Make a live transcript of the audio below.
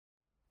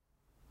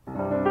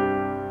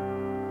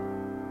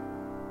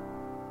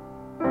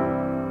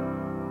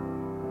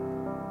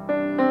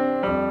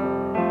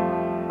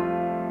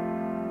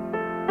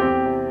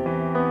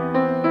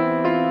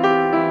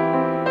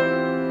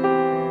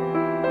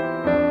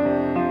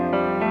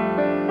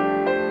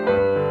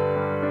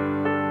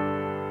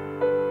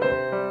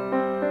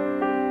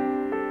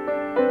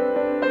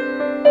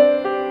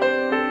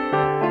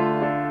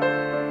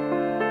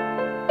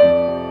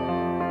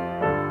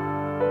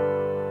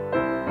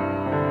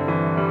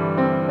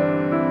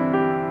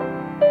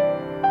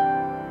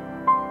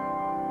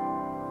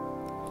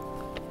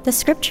The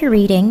scripture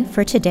reading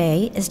for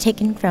today is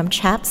taken from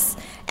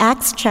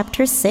Acts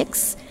chapter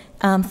 6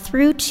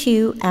 through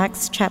to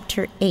Acts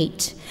chapter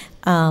 8,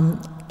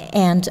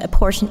 and a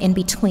portion in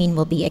between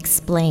will be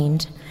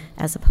explained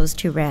as opposed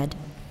to read.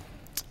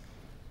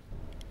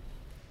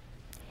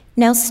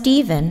 Now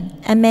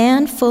Stephen, a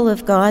man full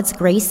of God's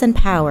grace and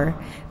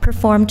power,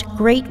 performed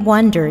great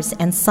wonders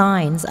and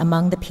signs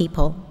among the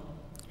people.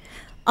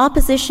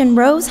 Opposition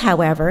rose,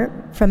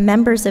 however, from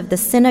members of the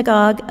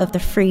synagogue of the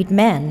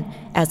freedmen,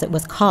 as it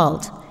was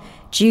called,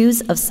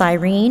 Jews of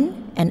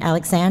Cyrene and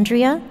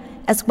Alexandria,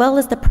 as well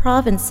as the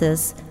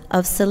provinces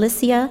of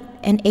Cilicia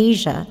and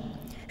Asia,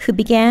 who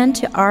began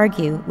to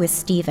argue with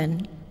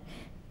Stephen.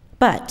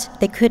 But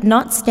they could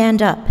not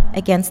stand up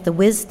against the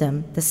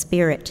wisdom the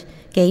Spirit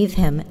gave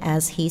him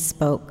as he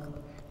spoke.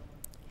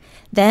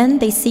 Then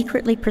they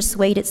secretly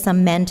persuaded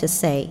some men to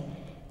say,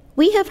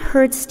 "We have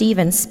heard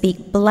Stephen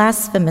speak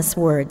blasphemous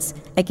words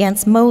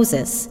against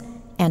Moses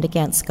and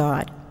against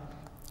God."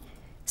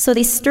 So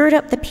they stirred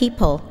up the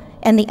people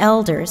and the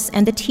elders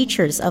and the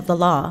teachers of the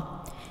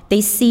law.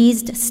 They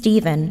seized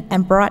Stephen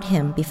and brought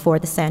him before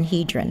the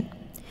Sanhedrin.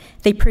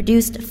 They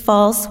produced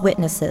false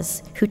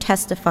witnesses who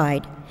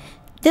testified,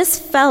 "This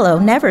fellow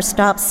never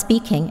stops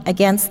speaking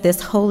against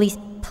this holy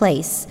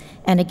place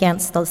and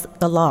against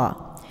the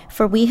law,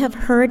 for we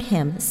have heard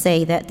him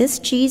say that this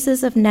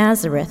Jesus of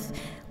Nazareth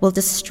will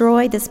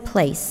destroy this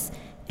place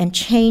and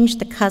change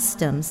the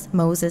customs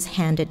Moses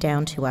handed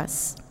down to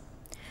us."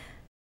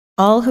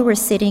 All who were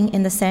sitting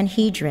in the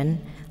Sanhedrin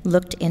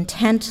looked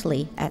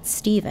intently at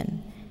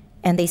Stephen,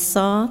 and they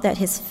saw that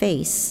his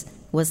face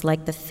was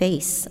like the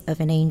face of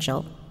an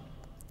angel.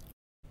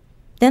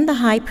 Then the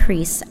high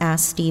priest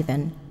asked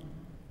Stephen,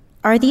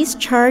 "Are these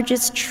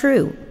charges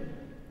true?"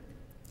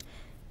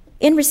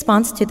 In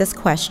response to this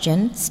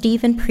question,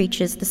 Stephen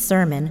preaches the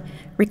sermon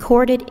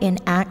recorded in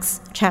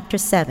Acts chapter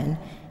 7,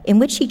 in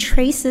which he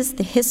traces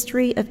the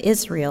history of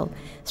Israel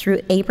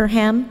through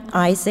Abraham,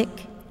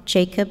 Isaac,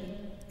 Jacob,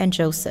 and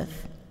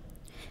Joseph.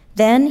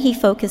 Then he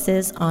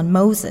focuses on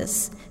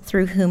Moses,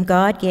 through whom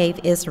God gave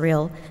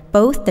Israel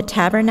both the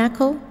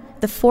tabernacle,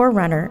 the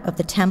forerunner of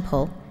the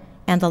temple,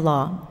 and the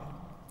law.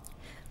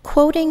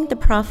 Quoting the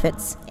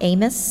prophets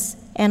Amos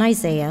and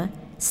Isaiah,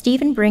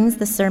 Stephen brings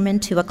the sermon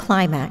to a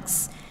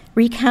climax,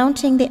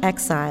 recounting the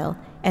exile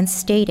and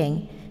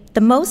stating,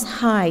 "The Most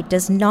High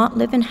does not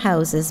live in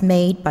houses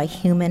made by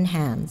human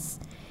hands."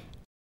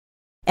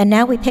 And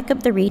now we pick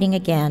up the reading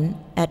again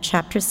at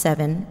chapter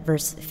 7,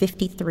 verse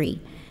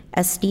 53,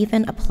 as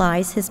Stephen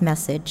applies his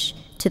message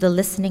to the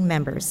listening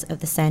members of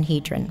the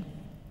Sanhedrin.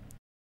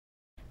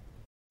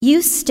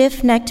 "You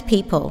stiff-necked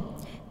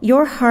people,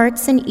 your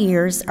hearts and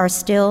ears are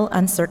still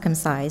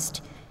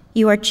uncircumcised.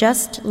 You are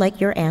just like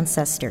your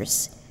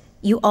ancestors.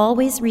 You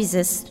always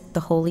resist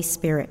the Holy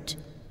Spirit.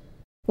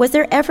 Was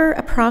there ever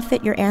a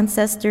prophet your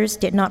ancestors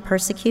did not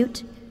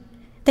persecute?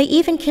 They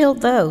even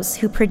killed those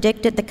who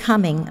predicted the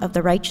coming of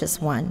the righteous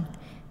one.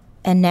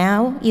 And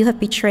now you have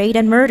betrayed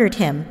and murdered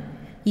him,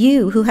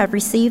 you who have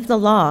received the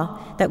law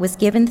that was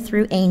given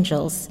through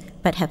angels,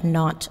 but have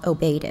not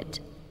obeyed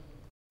it."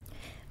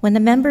 When the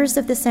members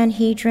of the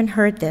Sanhedrin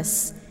heard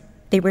this,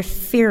 they were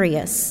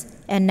furious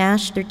and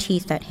gnashed their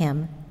teeth at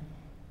him.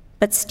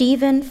 But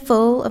Stephen,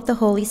 full of the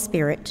Holy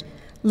Spirit,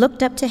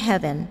 looked up to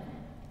heaven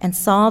and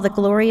saw the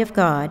glory of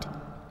God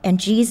and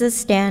Jesus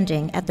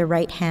standing at the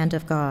right hand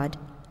of God.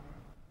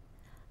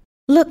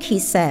 "Look," he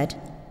said,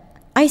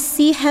 "I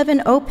see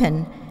heaven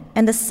open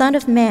and the Son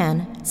of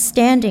Man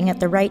standing at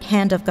the right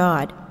hand of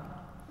God."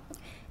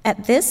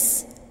 At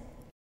this,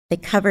 they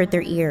covered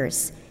their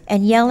ears,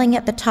 and yelling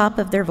at the top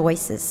of their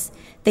voices,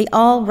 they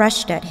all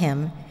rushed at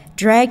him,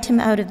 dragged him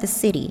out of the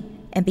city,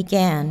 and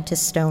began to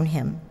stone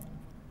him.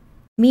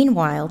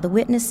 Meanwhile, the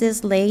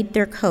witnesses laid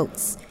their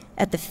coats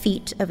at the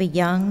feet of a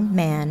young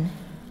man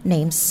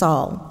named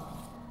Saul.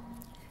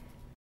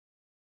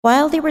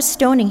 While they were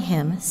stoning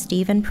him,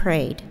 Stephen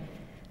prayed,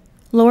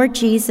 "Lord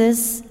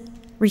Jesus,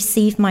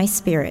 receive my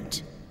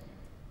spirit."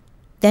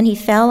 Then he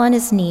fell on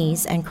his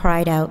knees and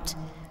cried out,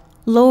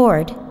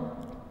 "Lord,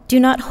 do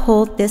not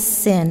hold this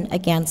sin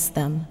against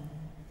them."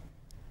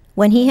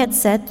 When he had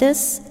said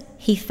this,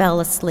 he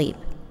fell asleep.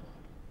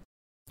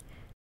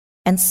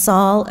 And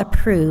Saul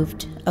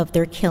approved of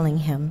their killing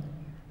him.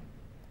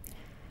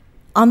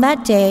 On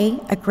that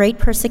day, a great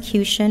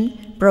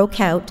persecution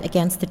broke out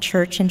against the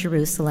church in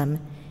Jerusalem,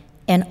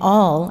 and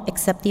all,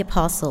 except the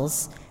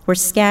apostles, were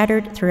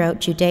scattered throughout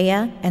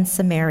Judea and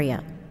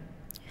Samaria.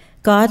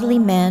 Godly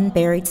men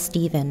buried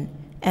Stephen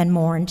and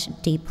mourned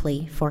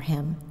deeply for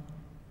him.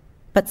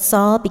 But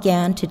Saul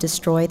began to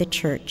destroy the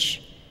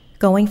church.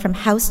 Going from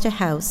house to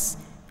house,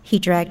 he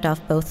dragged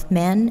off both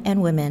men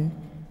and women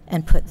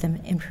and put them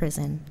in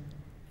prison.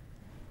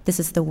 This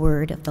is the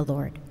word of the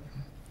Lord.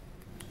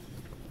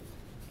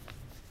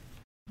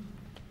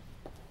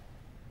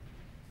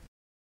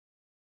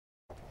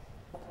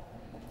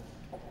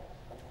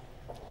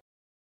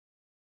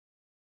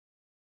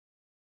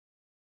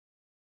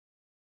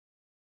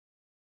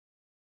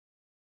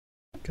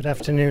 Good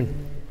afternoon.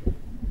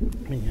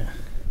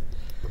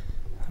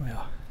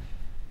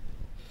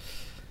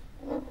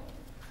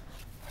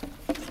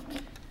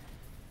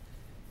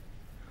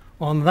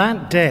 On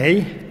that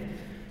day,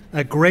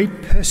 a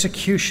great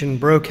persecution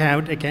broke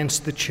out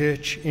against the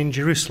church in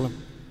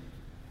Jerusalem.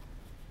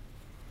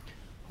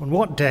 On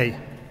what day?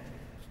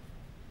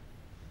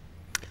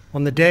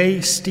 On the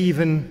day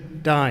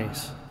Stephen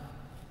dies.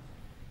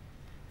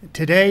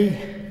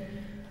 Today,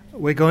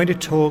 we're going to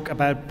talk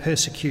about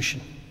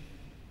persecution.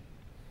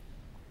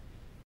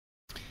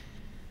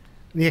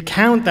 The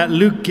account that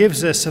Luke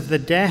gives us of the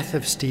death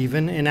of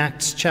Stephen in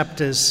Acts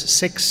chapters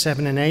 6,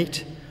 7, and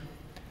 8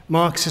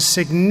 marks a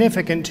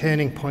significant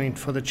turning point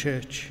for the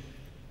church.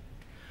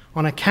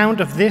 On account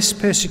of this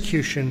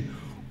persecution,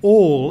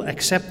 all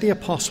except the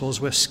apostles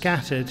were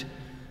scattered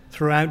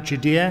throughout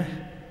Judea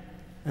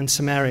and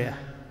Samaria.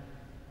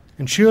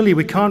 And surely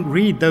we can't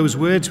read those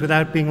words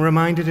without being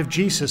reminded of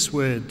Jesus'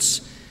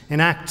 words in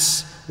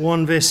Acts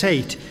 1 verse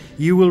 8.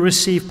 You will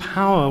receive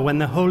power when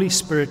the Holy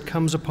Spirit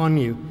comes upon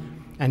you,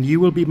 and you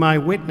will be my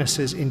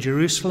witnesses in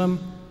Jerusalem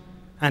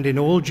and in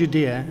all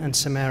Judea and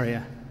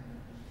Samaria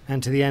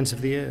and to the ends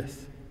of the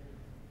earth.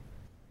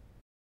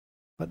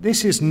 But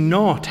this is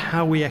not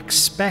how we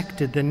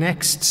expected the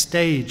next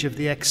stage of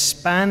the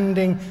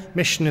expanding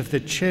mission of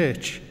the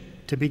church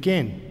to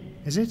begin,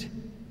 is it?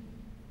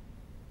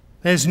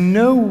 There's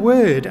no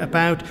word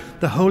about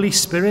the Holy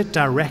Spirit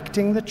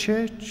directing the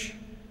church.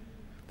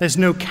 There's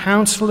no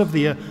council of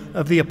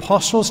the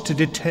apostles to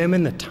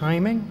determine the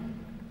timing.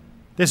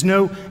 There's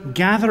no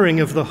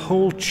gathering of the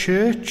whole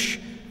church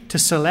to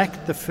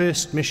select the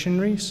first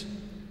missionaries.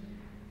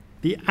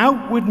 The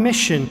outward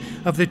mission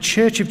of the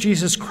Church of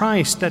Jesus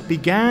Christ that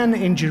began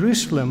in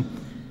Jerusalem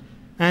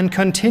and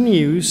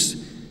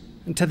continues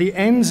to the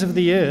ends of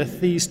the earth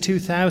these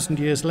 2,000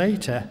 years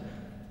later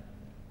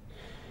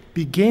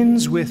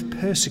begins with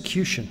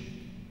persecution.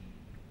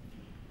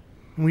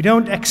 And we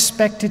don't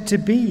expect it to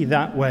be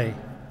that way.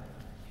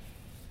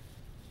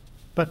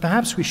 But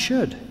perhaps we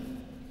should.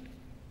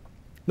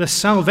 The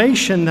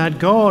salvation that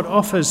God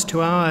offers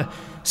to our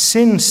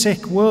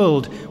sin-sick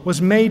world was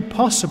made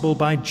possible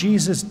by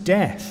Jesus'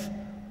 death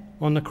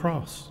on the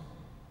cross.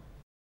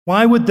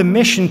 Why would the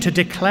mission to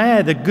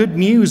declare the good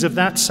news of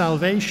that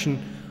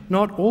salvation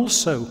not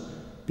also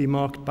be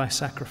marked by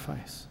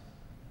sacrifice?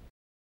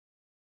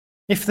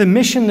 If the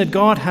mission that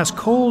God has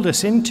called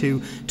us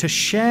into to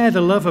share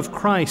the love of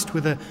Christ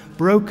with a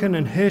broken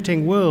and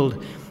hurting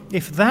world,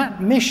 if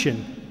that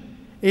mission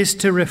is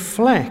to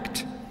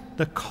reflect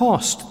the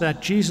cost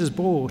that Jesus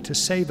bore to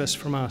save us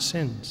from our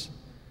sins,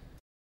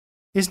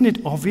 isn't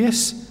it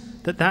obvious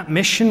that that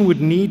mission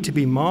would need to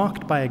be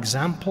marked by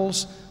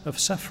examples of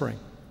suffering?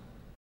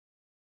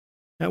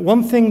 Now,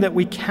 one thing that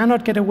we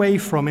cannot get away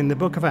from in the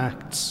book of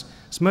Acts,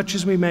 as much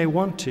as we may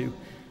want to,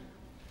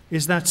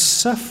 is that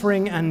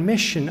suffering and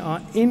mission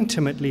are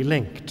intimately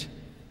linked.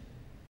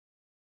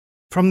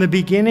 From the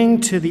beginning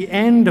to the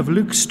end of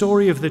Luke's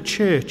story of the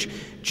church,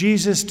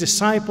 Jesus'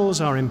 disciples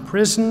are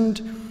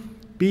imprisoned,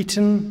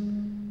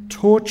 beaten,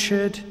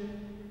 tortured,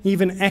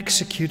 even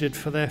executed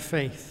for their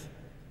faith.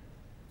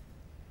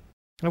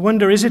 I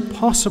wonder, is it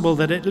possible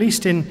that at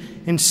least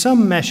in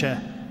some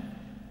measure,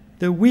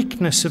 the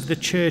weakness of the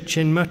church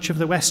in much of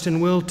the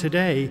Western world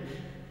today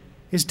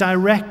is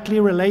directly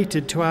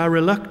related to our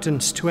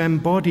reluctance to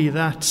embody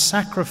that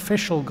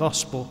sacrificial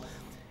gospel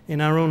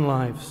in our own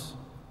lives?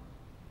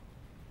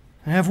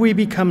 Have we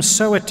become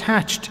so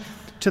attached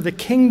to the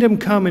kingdom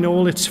come in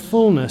all its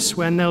fullness,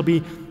 when there'll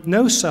be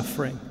no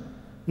suffering,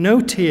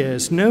 no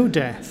tears, no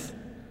death,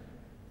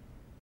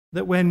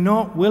 that we're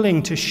not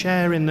willing to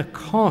share in the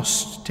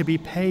cost to be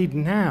paid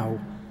now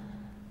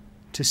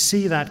to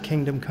see that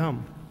kingdom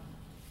come?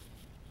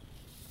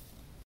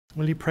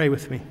 Will you pray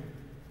with me?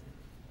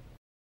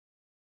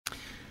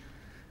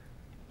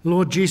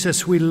 Lord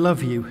Jesus, we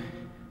love you.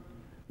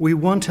 We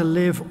want to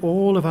live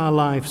all of our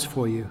lives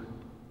for you.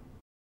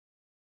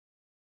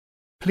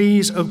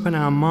 Please open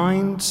our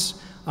minds,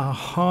 our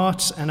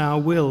hearts, and our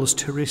wills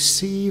to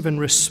receive and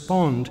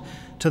respond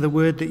to the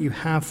word that you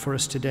have for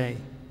us today.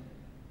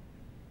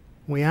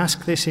 We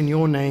ask this in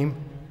your name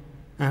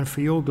and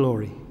for your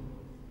glory.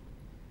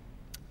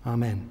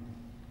 Amen.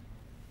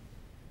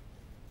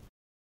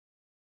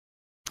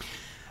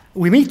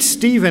 We meet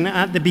Stephen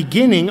at the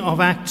beginning of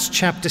Acts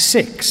chapter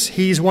 6.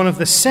 He's one of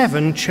the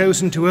 7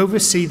 chosen to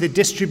oversee the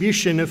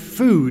distribution of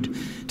food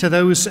to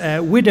those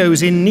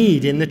widows in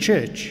need in the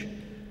church.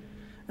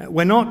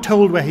 We're not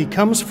told where he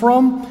comes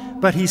from,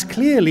 but he's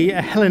clearly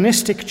a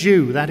Hellenistic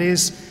Jew. That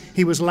is,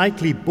 he was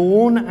likely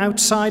born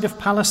outside of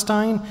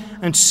Palestine,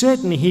 and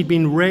certainly he'd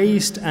been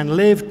raised and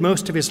lived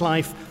most of his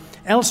life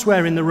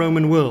elsewhere in the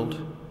Roman world.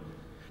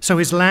 So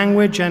his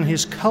language and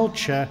his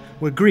culture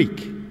were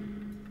Greek.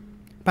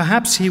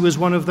 Perhaps he was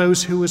one of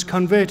those who was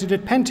converted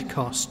at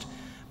Pentecost,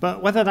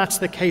 but whether that's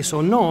the case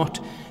or not,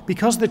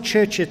 because the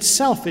church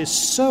itself is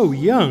so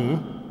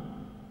young,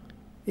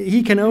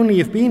 he can only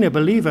have been a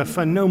believer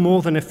for no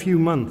more than a few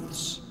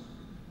months.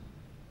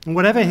 And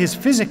whatever his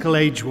physical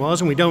age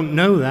was, and we don't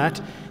know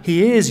that,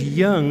 he is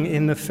young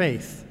in the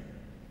faith.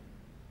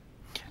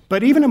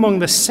 But even among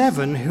the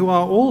 7, who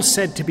are all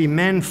said to be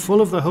men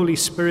full of the Holy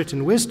Spirit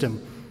and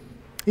wisdom,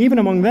 even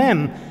among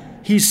them,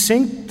 he's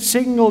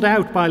singled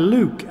out by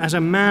Luke as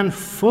a man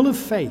full of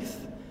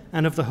faith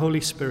and of the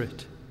Holy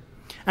Spirit.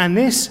 And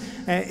this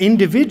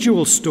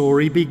individual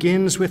story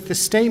begins with the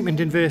statement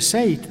in verse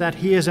 8 that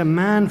he is a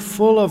man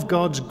full of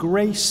God's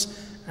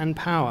grace and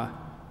power.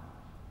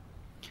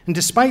 And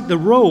despite the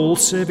role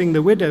serving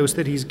the widows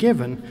that he's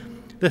given,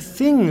 the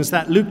things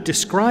that Luke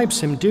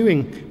describes him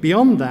doing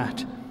beyond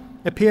that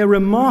appear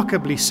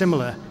remarkably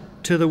similar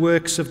to the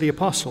works of the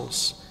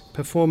apostles,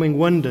 performing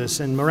wonders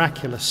and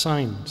miraculous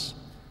signs.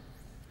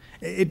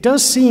 It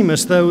does seem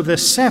as though the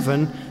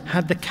seven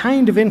had the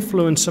kind of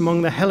influence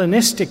among the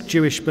Hellenistic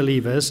Jewish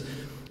believers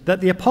that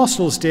the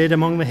apostles did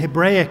among the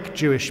Hebraic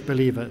Jewish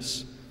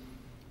believers.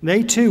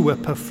 They too were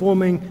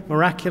performing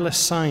miraculous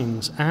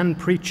signs and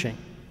preaching.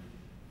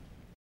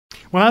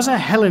 Well, as a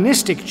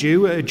Hellenistic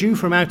Jew, a Jew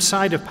from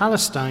outside of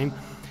Palestine,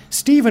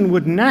 Stephen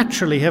would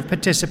naturally have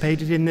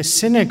participated in the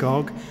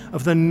synagogue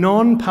of the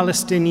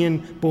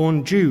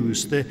non-Palestinian-born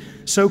Jews, the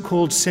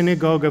so-called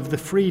synagogue of the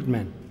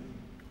freedmen.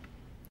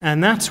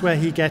 And that's where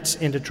he gets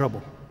into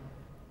trouble.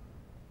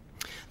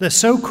 The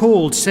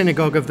so-called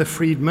synagogue of the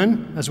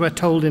freedmen, as we're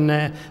told in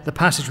the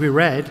passage we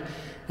read,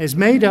 is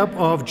made up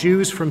of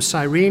Jews from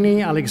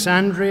Cyrene,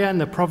 Alexandria, and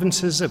the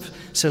provinces of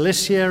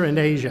Cilicia and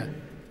Asia.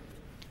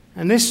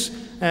 And this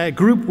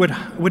group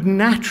would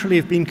naturally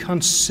have been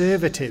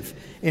conservative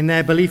in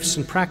their beliefs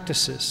and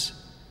practices,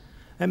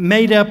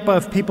 made up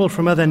of people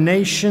from other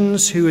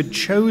nations who had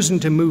chosen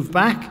to move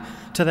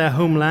back to their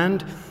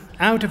homeland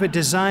out of a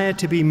desire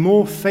to be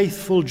more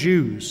faithful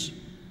Jews,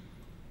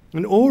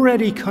 and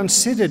already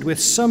considered with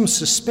some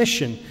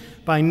suspicion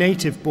by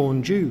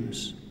native-born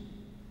Jews.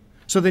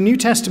 So the New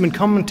Testament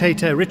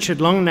commentator Richard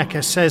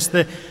Longnecker says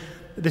that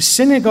the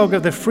synagogue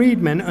of the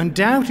freedmen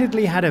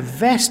undoubtedly had a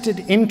vested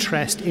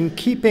interest in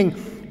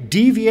keeping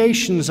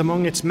deviations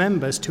among its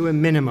members to a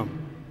minimum,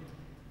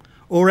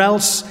 or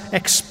else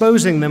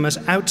exposing them as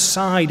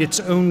outside its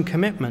own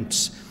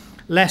commitments,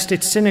 lest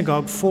its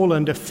synagogue fall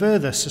under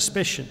further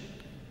suspicion.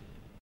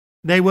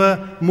 They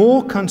were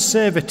more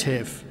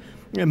conservative,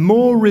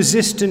 more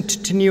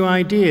resistant to new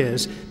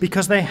ideas,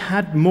 because they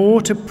had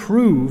more to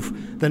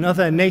prove than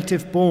other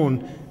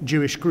native-born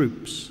Jewish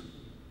groups.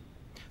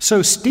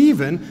 So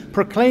Stephen,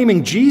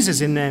 proclaiming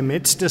Jesus in their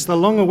midst as the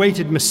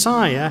long-awaited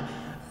Messiah,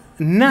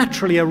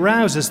 naturally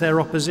arouses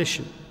their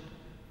opposition.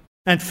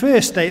 At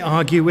first they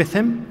argue with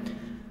him,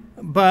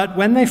 but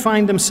when they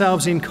find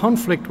themselves in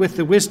conflict with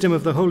the wisdom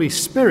of the Holy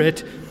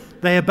Spirit,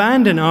 they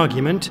abandon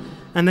argument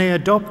and they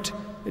adopt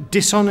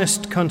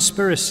dishonest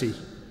conspiracy.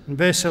 In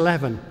verse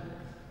 11,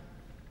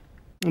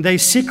 they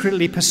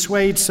secretly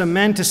persuade some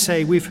men to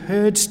say, "We've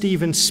heard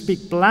Stephen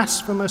speak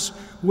blasphemous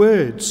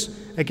words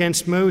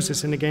against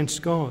Moses and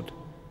against God."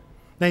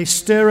 They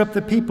stir up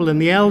the people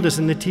and the elders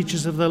and the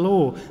teachers of the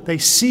law. They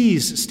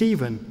seize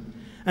Stephen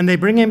and they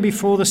bring him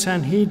before the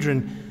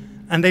Sanhedrin,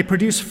 and they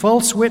produce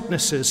false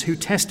witnesses who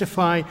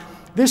testify,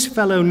 "This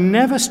fellow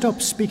never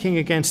stops speaking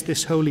against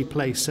this holy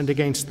place and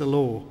against the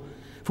law.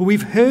 For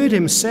we've heard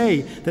him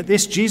say that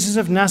this Jesus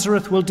of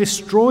Nazareth will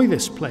destroy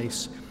this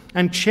place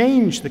and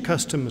change the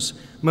customs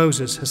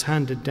Moses has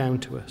handed down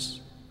to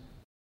us."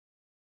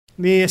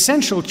 The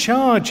essential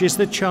charge is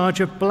the charge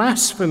of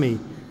blasphemy.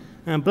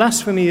 And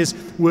blasphemy is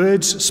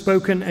words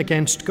spoken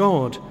against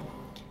God.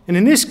 And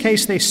in this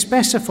case, they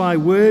specify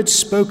words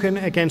spoken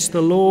against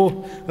the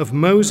law of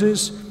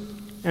Moses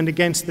and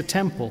against the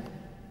temple.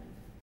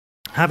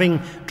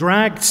 Having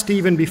dragged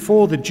Stephen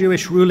before the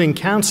Jewish ruling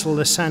council,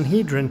 the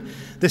Sanhedrin,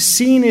 the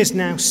scene is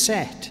now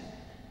set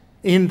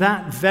in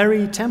that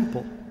very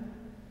temple,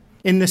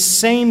 in the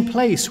same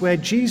place where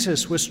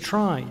Jesus was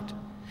tried,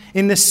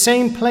 in the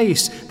same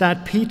place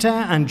that Peter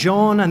and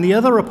John and the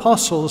other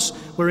apostles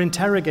were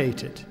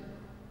interrogated,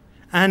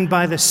 and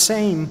by the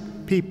same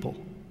people.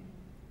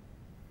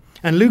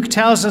 And Luke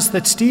tells us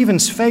that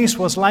Stephen's face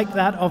was like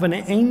that of an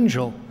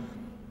angel,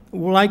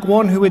 like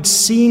one who had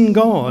seen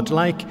God,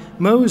 like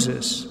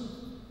Moses,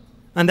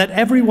 and that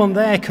everyone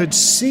there could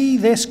see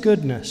this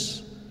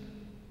goodness.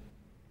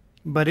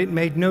 But it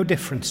made no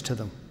difference to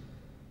them.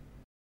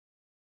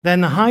 Then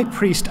the high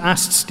priest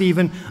asked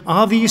Stephen,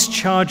 "Are these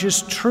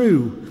charges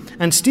true?"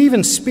 And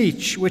Stephen's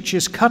speech, which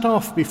is cut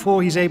off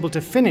before he's able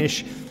to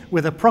finish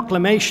with a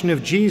proclamation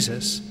of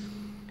Jesus,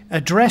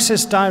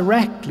 addresses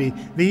directly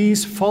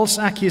these false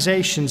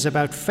accusations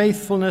about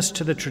faithfulness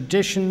to the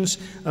traditions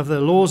of the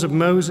laws of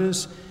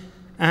Moses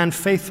and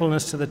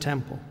faithfulness to the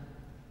temple.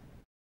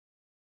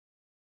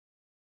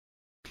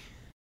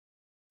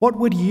 What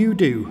would you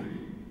do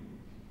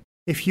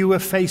if you were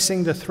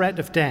facing the threat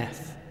of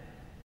death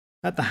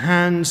at the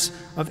hands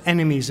of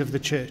enemies of the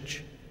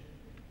church?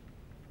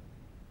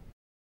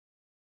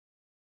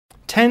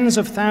 Tens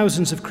of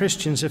thousands of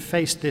Christians have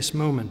faced this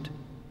moment.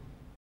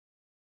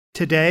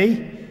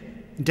 Today,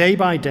 day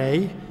by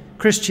day,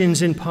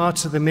 Christians in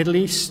parts of the Middle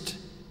East,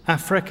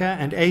 Africa,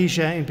 and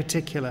Asia in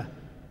particular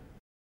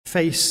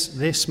face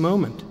this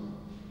moment.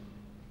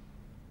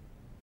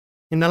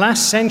 In the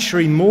last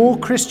century, more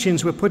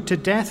Christians were put to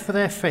death for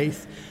their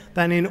faith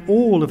than in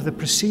all of the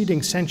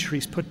preceding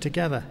centuries put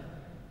together.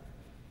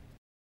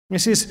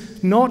 This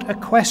is not a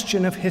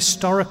question of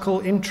historical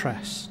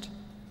interest.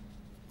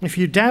 If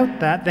you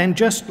doubt that, then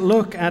just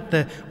look at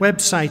the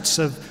websites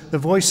of the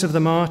Voice of the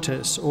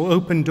Martyrs or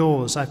Open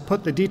Doors. I've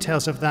put the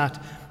details of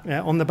that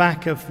on the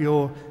back of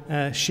your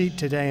sheet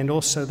today, and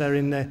also they're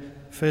in the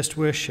First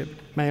Worship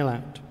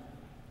mail-out.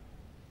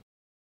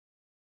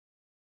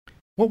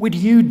 What would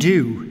you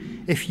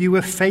do if you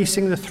were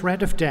facing the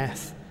threat of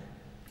death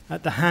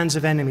at the hands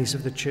of enemies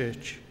of the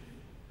church?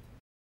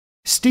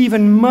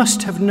 Stephen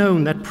must have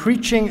known that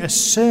preaching a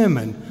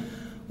sermon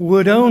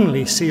would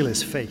only seal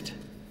his fate.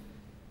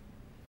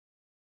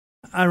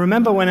 I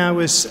remember when I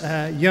was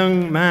a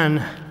young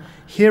man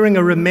hearing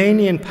a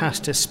Romanian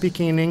pastor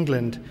speaking in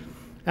England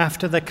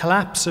after the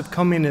collapse of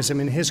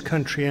communism in his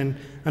country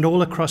and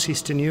all across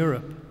Eastern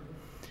Europe.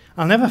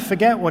 I'll never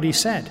forget what he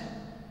said.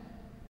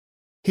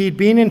 He'd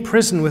been in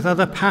prison with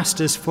other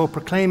pastors for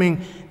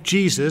proclaiming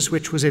Jesus,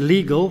 which was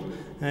illegal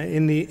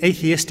in the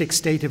atheistic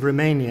state of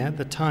Romania at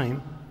the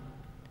time.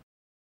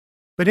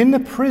 But in the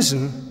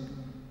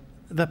prison,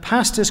 the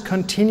pastors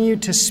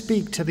continued to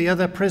speak to the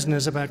other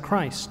prisoners about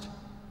Christ.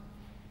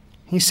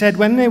 He said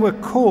when they were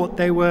caught,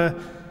 they were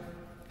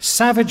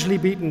savagely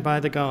beaten by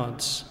the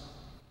guards.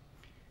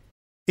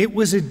 It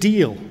was a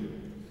deal.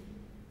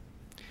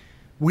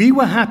 We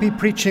were happy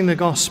preaching the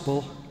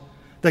gospel.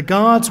 The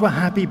guards were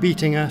happy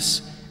beating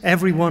us.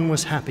 Everyone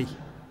was happy.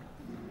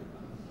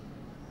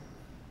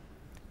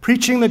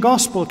 Preaching the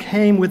gospel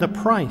came with a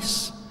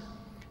price.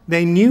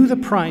 They knew the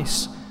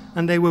price,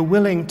 and they were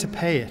willing to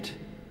pay it.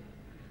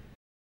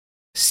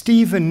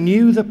 Stephen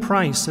knew the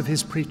price of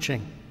his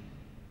preaching.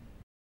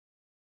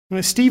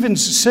 Now,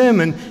 Stephen's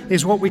sermon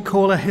is what we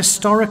call a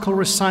historical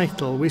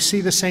recital. We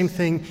see the same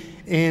thing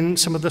in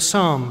some of the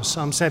Psalms,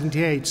 Psalm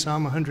 78,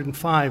 Psalm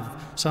 105,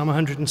 Psalm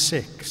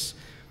 106.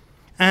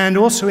 And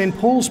also in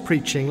Paul's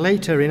preaching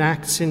later in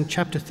Acts in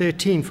chapter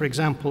 13, for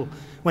example,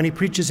 when he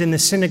preaches in the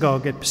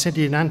synagogue at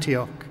Pisidian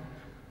Antioch.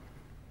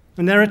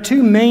 And there are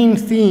two main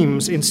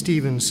themes in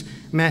Stephen's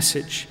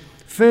message.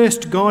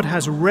 First, God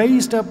has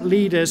raised up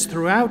leaders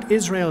throughout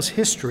Israel's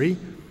history,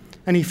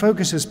 and he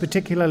focuses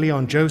particularly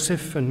on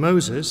Joseph and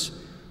Moses,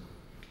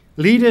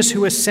 leaders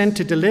who were sent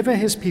to deliver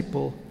his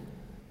people,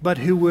 but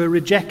who were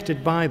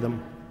rejected by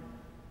them.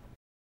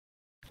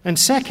 And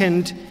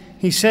second,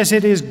 he says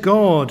it is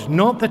God,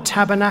 not the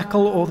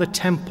tabernacle or the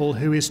temple,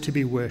 who is to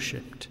be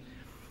worshipped.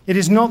 It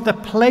is not the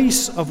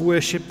place of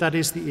worship that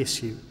is the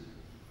issue.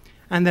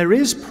 And there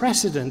is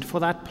precedent for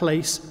that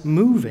place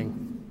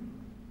moving.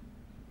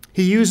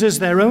 He uses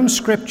their own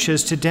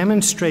scriptures to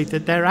demonstrate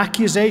that their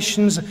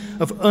accusations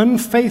of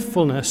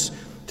unfaithfulness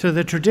to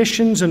the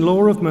traditions and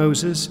law of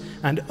Moses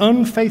and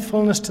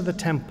unfaithfulness to the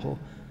temple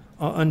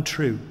are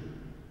untrue.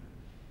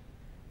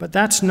 But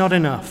that's not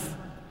enough.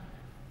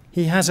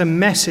 He has a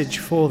message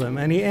for them,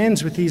 and he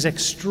ends with these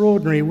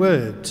extraordinary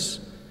words.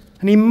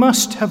 And he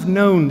must have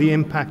known the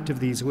impact of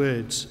these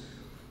words.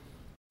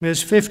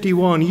 Verse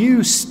 51,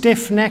 "You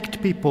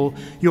stiff-necked people,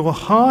 your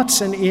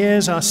hearts and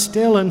ears are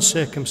still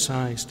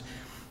uncircumcised.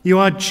 You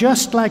are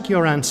just like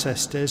your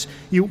ancestors.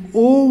 You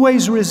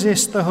always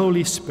resist the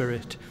Holy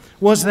Spirit.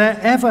 Was there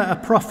ever a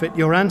prophet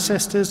your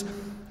ancestors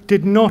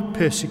did not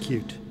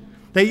persecute?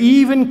 They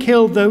even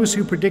killed those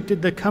who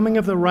predicted the coming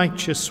of the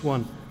righteous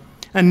one.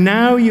 And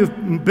now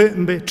you've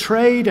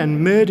betrayed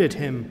and murdered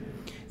him.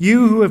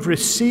 You who have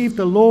received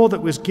the law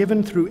that was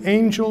given through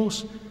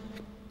angels,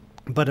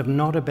 but have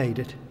not obeyed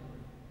it."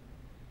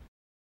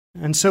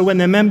 And so when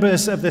the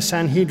members of the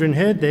Sanhedrin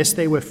heard this,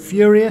 they were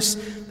furious.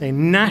 They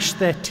gnashed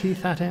their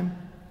teeth at him.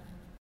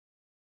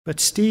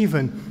 But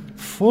Stephen,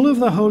 full of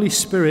the Holy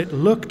Spirit,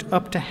 looked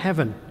up to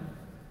heaven.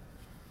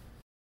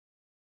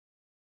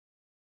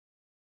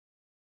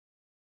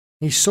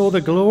 He saw the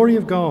glory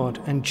of God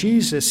and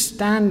Jesus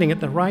standing at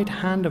the right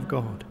hand of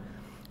God.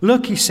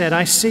 "Look," he said,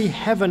 "I see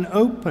heaven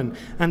open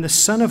and the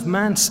Son of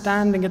Man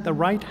standing at the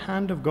right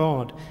hand of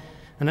God."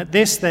 And at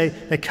this they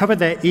covered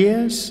their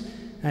ears,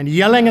 and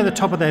yelling at the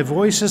top of their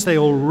voices, they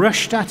all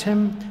rushed at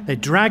him. They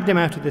dragged him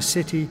out of the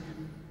city,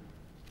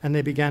 and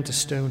they began to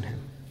stone him.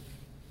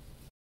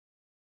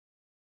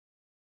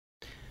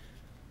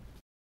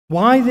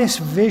 Why this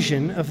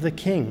vision of the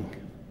king?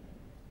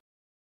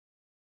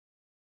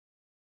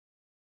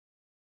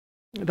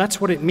 That's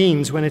what it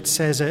means when it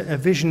says a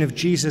vision of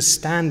Jesus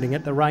standing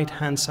at the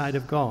right-hand side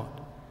of God.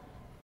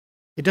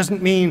 It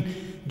doesn't mean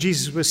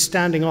Jesus was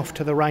standing off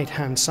to the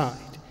right-hand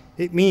side.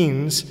 It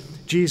means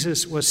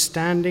Jesus was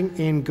standing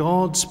in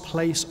God's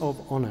place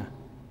of honor.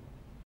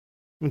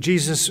 And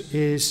Jesus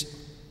is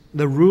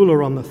the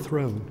ruler on the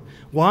throne.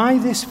 Why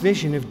this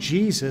vision of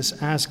Jesus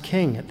as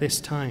king at this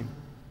time?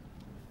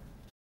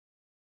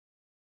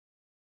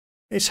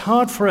 It's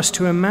hard for us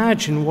to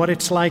imagine what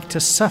it's like to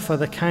suffer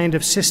the kind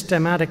of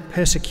systematic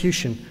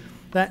persecution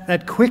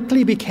that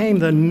quickly became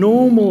the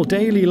normal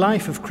daily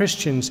life of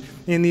Christians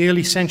in the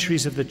early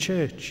centuries of the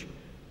church.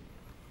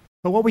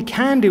 But what we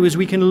can do is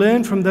we can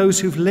learn from those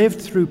who've lived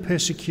through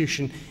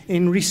persecution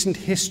in recent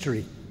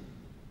history.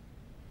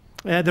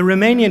 The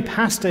Romanian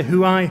pastor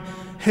who I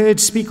heard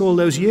speak all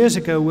those years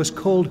ago was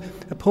called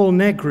Paul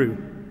Negru.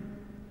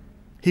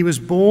 He was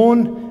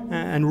born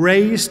and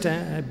raised,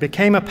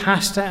 became a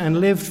pastor, and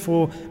lived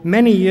for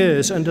many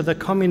years under the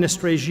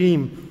communist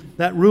regime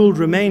that ruled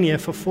Romania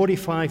for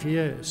 45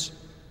 years.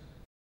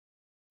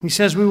 He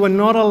says we were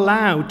not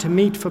allowed to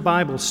meet for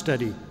Bible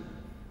study.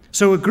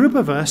 So a group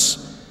of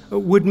us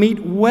would meet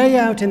way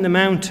out in the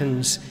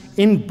mountains,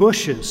 in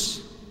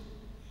bushes,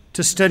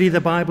 to study the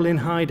Bible in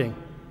hiding.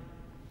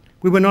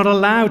 We were not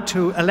allowed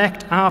to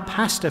elect our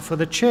pastor for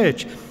the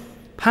church.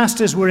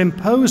 Pastors were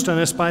imposed on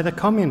us by the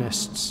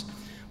communists.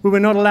 We were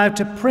not allowed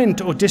to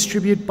print or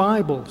distribute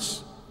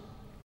Bibles.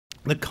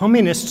 The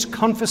communists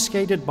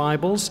confiscated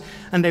Bibles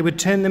and they would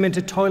turn them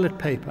into toilet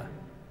paper.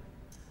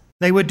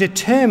 They were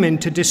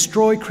determined to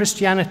destroy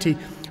Christianity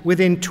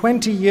within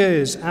 20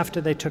 years after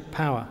they took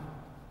power.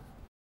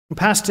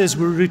 Pastors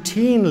were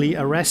routinely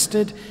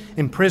arrested,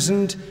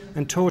 imprisoned,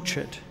 and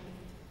tortured.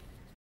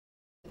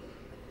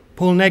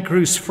 Paul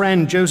Negru's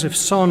friend Joseph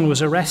Son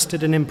was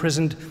arrested and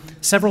imprisoned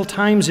several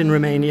times in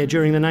Romania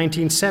during the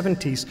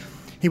 1970s.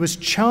 He was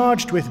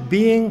charged with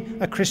being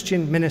a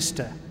Christian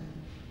minister.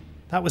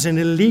 That was an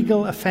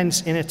illegal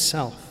offense in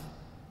itself.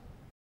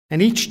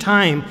 And each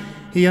time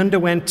he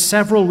underwent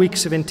several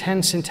weeks of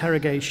intense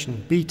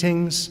interrogation,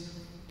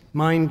 beatings,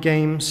 mind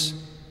games,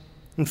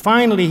 and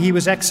finally he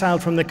was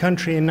exiled from the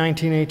country in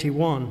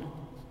 1981.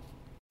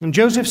 And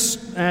Joseph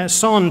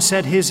Son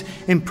said his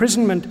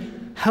imprisonment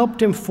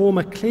helped him form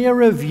a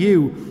clearer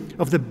view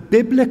of the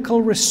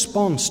biblical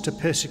response to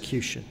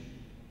persecution.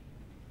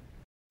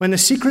 When the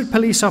secret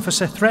police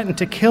officer threatened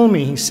to kill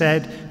me, he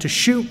said, to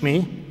shoot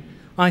me,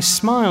 I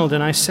smiled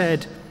and I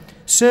said,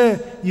 "Sir,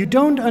 you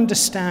don't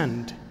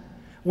understand.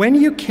 When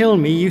you kill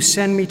me, you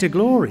send me to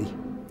glory.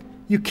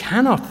 You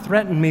cannot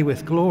threaten me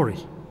with glory."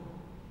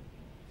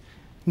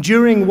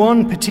 During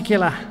one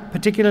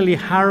particularly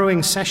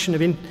harrowing session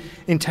of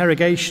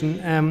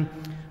interrogation,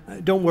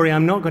 don't worry,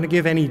 I'm not going to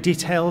give any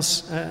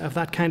details of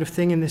that kind of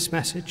thing in this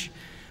message,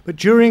 but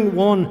during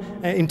one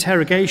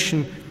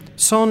interrogation,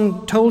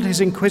 Son told his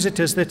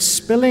inquisitors that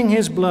spilling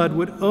his blood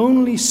would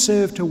only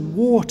serve to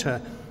water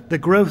the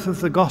growth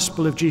of the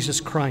gospel of Jesus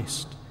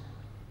Christ.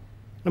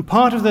 And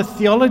part of the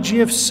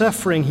theology of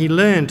suffering he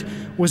learned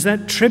was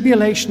that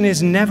tribulation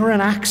is never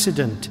an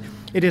accident.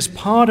 It is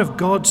part of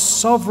God's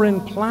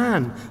sovereign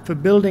plan for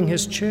building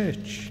his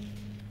church.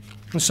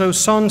 And so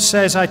Son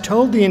says, I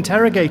told the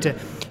interrogator,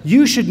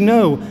 you should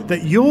know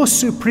that your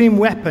supreme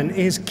weapon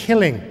is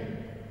killing.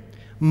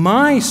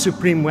 My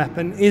supreme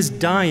weapon is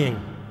dying.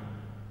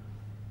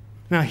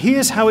 Now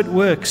here's how it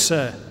works,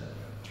 sir.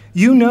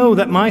 You know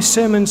that my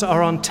sermons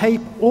are on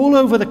tape all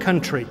over the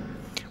country.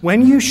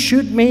 When you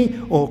shoot me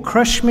or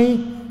crush me,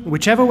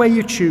 whichever way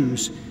you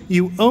choose,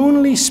 you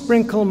only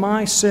sprinkle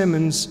my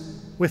sermons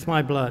with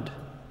my blood.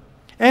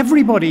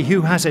 Everybody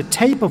who has a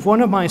tape of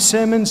one of my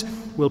sermons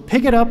will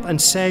pick it up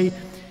and say,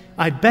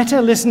 I'd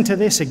better listen to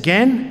this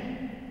again,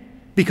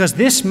 because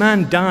this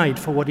man died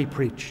for what he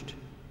preached.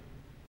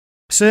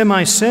 Sir,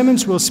 my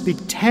sermons will speak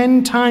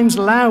 10 times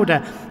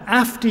louder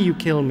after you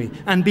kill me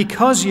and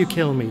because you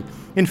kill me.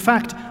 In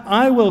fact,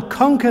 I will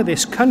conquer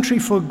this country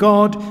for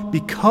God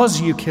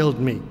because you killed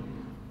me.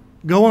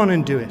 Go on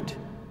and do it.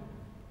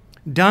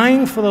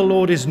 Dying for the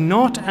Lord is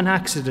not an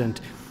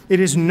accident. It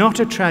is not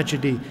a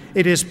tragedy.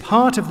 It is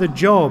part of the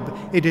job.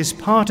 It is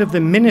part of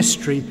the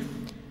ministry.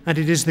 And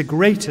it is the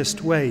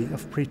greatest way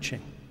of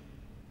preaching.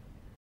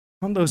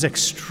 Aren't those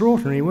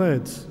extraordinary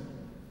words?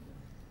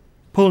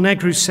 Paul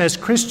Negru says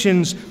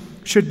Christians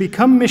should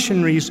become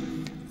missionaries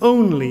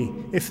only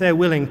if they're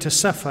willing to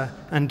suffer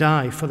and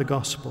die for the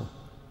gospel.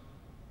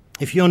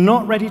 If you're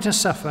not ready to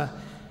suffer,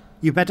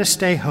 you better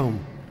stay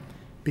home,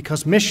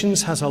 because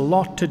missions has a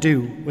lot to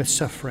do with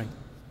suffering.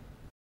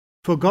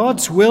 For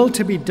God's will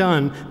to be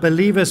done,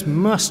 believers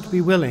must be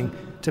willing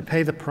to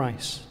pay the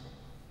price.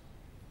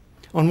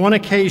 On one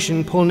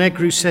occasion, Paul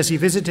Negru says he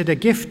visited a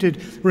gifted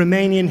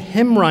Romanian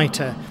hymn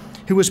writer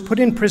who was put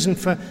in prison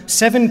for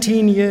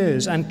 17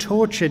 years and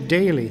tortured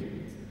daily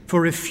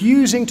for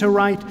refusing to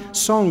write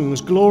songs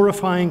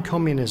glorifying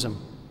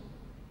communism.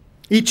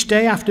 Each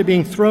day after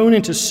being thrown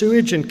into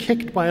sewage and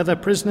kicked by other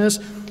prisoners,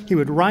 he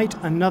would write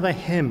another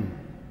hymn.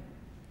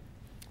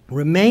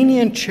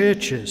 Romanian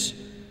churches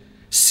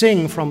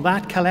sing from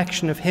that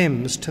collection of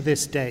hymns to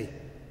this day.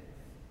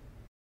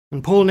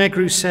 And Paul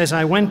Negru says,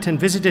 I went and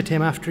visited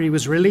him after he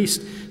was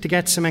released to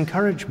get some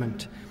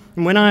encouragement.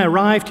 And when I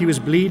arrived, he was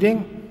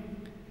bleeding,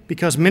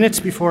 because minutes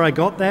before I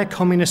got there,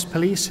 communist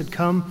police had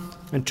come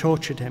and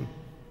tortured him.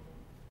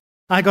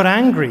 I got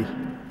angry,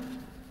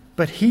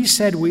 but he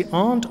said we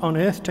aren't on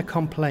earth to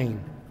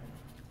complain,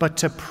 but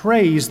to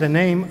praise the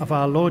name of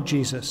our Lord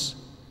Jesus.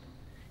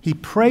 He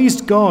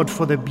praised God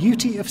for the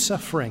beauty of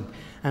suffering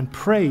and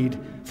prayed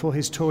for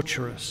his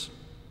torturers.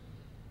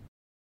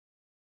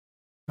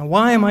 Now,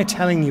 why am I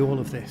telling you all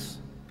of this?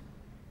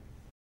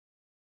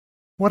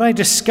 What I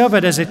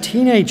discovered as a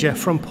teenager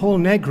from Paul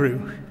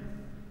Negru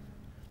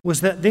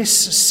was that this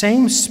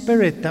same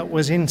spirit that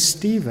was in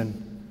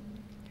Stephen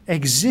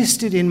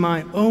existed in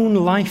my own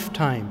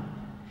lifetime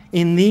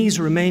in these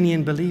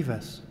Romanian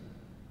believers.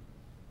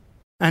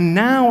 and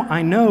now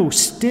I know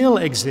still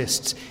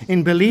exists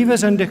in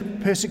believers under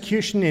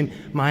persecution in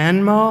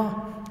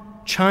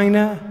Myanmar,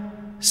 China,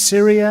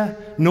 Syria,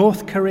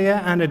 North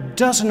Korea, and a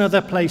dozen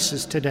other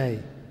places today.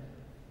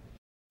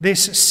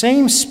 This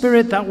same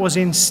spirit that was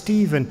in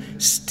Stephen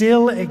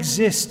still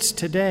exists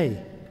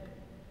today.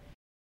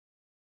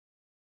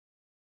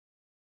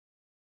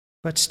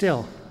 But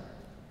still,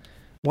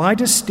 why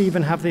does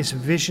Stephen have this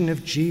vision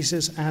of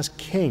Jesus as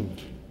king?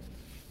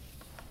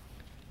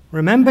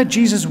 Remember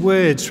Jesus'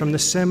 words from the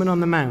Sermon on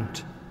the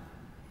Mount.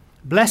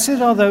 Blessed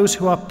are those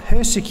who are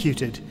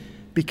persecuted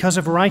because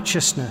of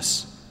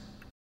righteousness,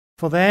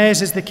 for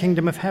theirs is the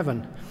kingdom of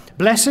heaven.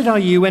 Blessed are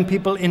you when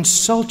people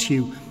insult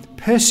you,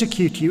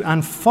 persecute you,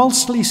 and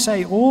falsely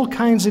say all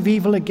kinds of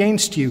evil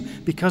against you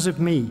because of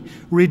me.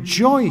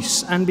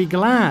 Rejoice and be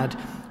glad,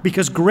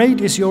 because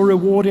great is your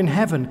reward in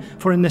heaven,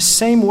 for in the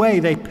same way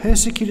they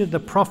persecuted the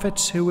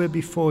prophets who were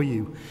before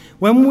you.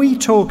 When we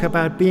talk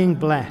about being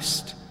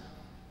blessed,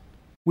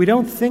 we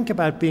don't think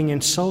about being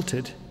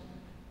insulted,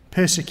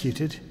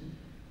 persecuted,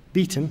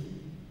 beaten.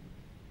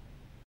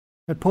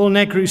 But Paul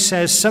Negru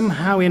says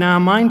somehow in our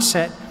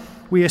mindset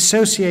we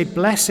associate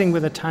blessing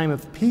with a time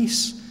of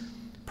peace,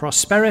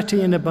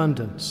 prosperity, and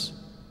abundance.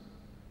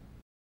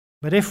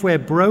 But if we're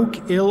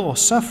broke, ill, or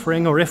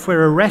suffering, or if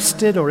we're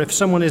arrested, or if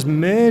someone is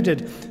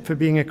murdered for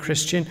being a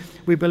Christian,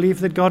 we believe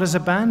that God has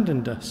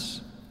abandoned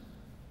us.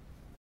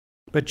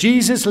 But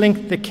Jesus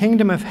linked the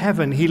kingdom of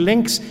heaven, he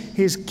links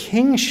his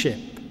kingship,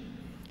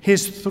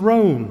 his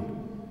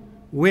throne,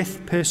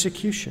 with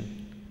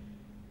persecution.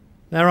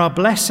 There are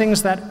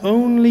blessings that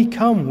only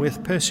come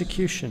with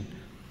persecution.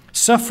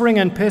 Suffering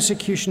and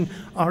persecution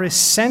are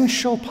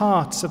essential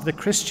parts of the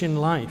Christian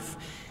life.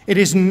 It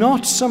is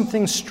not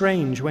something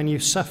strange when you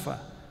suffer.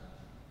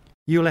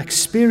 You'll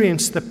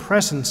experience the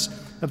presence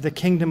of the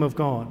kingdom of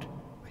God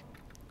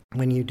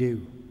when you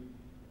do.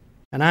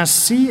 And as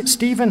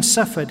Stephen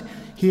suffered,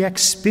 he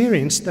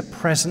experienced the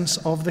presence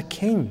of the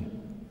king.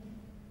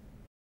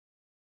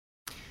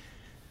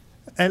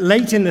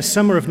 Late in the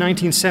summer of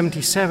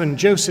 1977,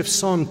 Joseph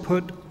Son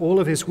put all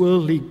of his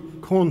worldly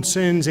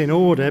concerns in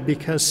order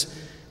because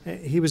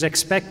he was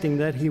expecting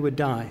that he would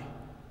die.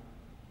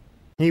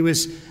 He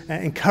was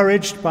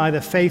encouraged by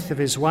the faith of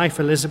his wife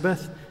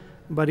Elizabeth,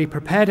 but he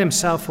prepared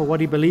himself for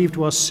what he believed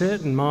was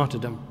certain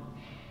martyrdom.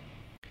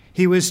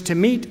 He was to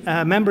meet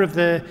a member of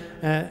the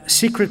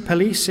secret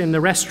police in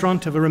the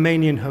restaurant of a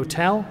Romanian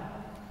hotel,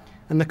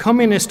 and the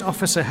communist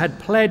officer had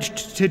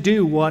pledged to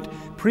do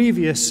what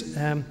previous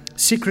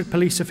secret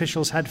police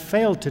officials had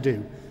failed to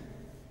do.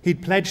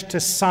 He'd pledged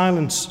to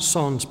silence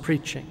Son's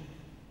preaching.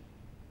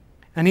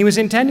 And he was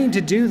intending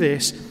to do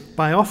this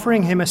by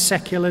offering him a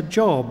secular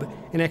job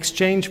in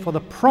exchange for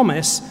the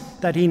promise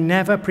that he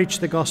never preach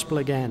the gospel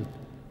again.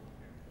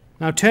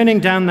 Now, turning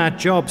down that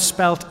job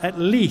spelt at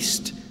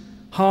least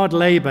hard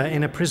labor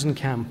in a prison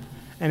camp,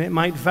 and it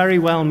might very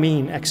well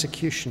mean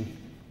execution.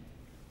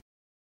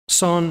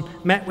 Son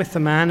met with the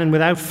man, and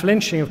without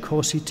flinching, of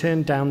course, he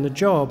turned down the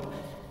job.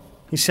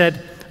 He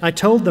said, "I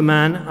told the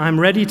man, I'm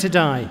ready to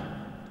die.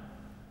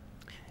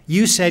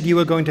 You said you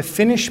were going to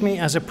finish me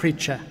as a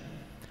preacher.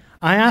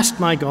 I asked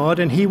my God,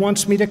 and he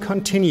wants me to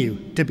continue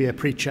to be a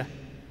preacher.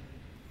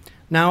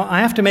 Now, I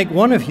have to make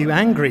one of you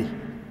angry,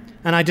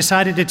 and I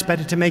decided it's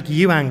better to make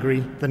you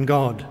angry than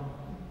God.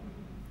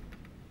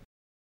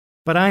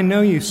 But I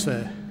know you,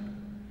 sir.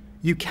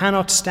 You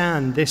cannot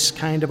stand this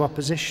kind of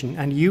opposition,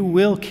 and you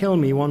will kill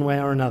me one way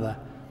or another.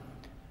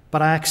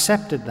 But I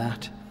accepted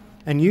that,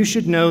 and you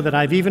should know that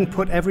I've even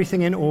put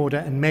everything in order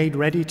and made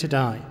ready to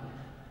die.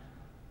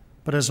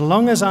 But as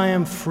long as I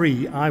am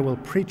free, I will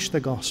preach the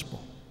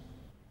gospel."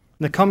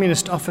 The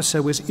communist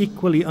officer was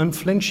equally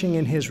unflinching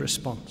in his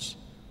response.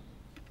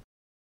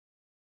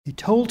 He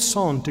told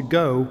Son to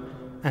go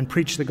and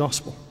preach the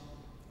gospel.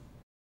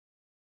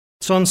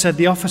 Son said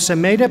the officer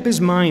made up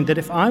his mind that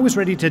if I was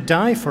ready to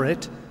die for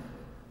it,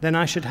 then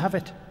I should have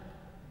it.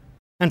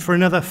 And for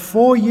another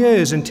 4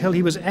 years until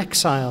he was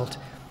exiled,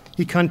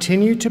 he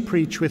continued to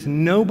preach with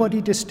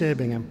nobody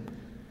disturbing him,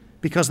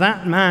 because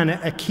that man,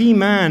 a key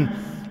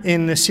man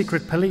in the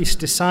secret police,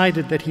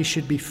 decided that he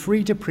should be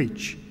free to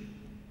preach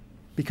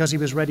because he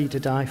was ready to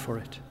die for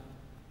it.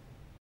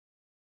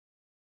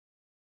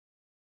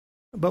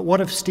 But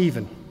what of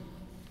Stephen?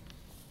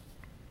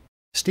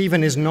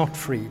 Stephen is not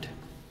freed.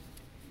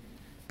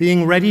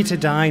 Being ready to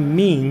die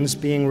means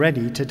being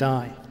ready to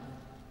die.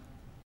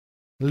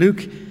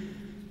 Luke,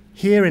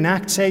 here in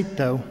Acts 8,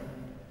 though,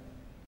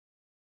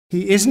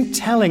 he isn't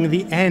telling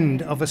the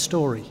end of a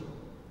story.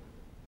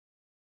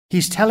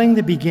 He's telling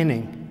the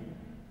beginning.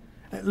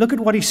 Look at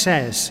what he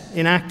says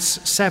in Acts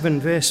 7,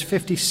 verse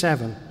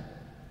 57.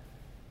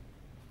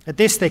 At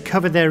this, they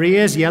covered their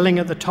ears, yelling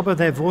at the top of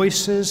their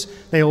voices.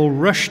 They all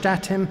rushed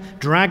at him,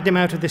 dragged him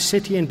out of the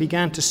city, and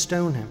began to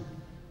stone him.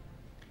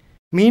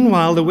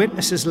 Meanwhile, the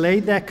witnesses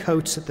laid their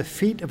coats at the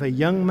feet of a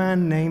young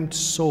man named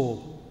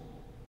Saul.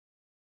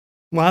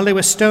 While they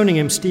were stoning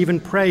him, Stephen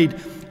prayed,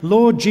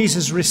 "Lord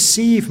Jesus,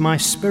 receive my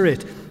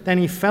spirit." Then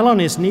he fell on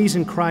his knees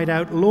and cried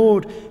out,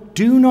 "Lord,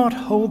 do not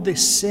hold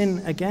this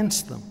sin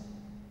against them."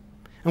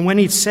 And when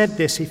he'd said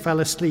this, he fell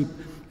asleep,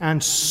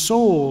 and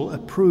Saul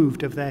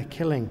approved of their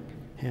killing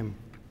him.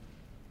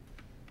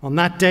 On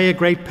that day, a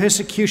great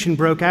persecution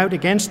broke out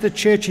against the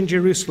church in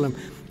Jerusalem,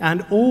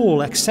 and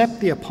all except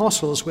the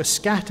apostles were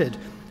scattered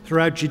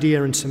throughout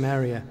Judea and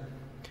Samaria.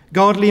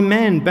 Godly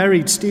men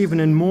buried Stephen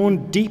and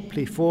mourned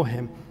deeply for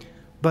him.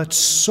 But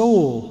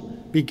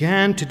Saul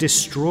began to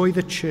destroy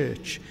the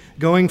church.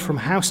 Going from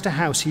house to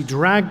house, he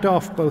dragged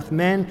off both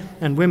men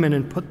and women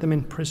and put them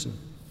in prison.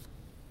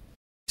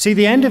 See,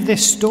 the end of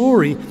this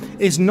story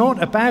is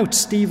not about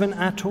Stephen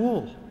at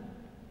all.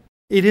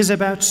 It is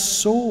about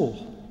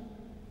Saul.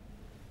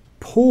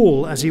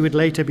 Paul, as he would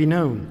later be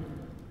known.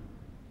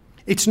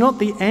 It's not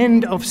the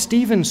end of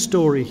Stephen's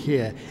story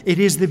here. It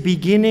is the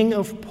beginning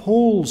of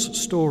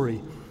Paul's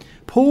story.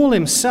 Paul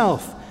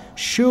himself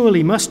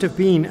surely must have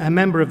been a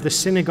member of the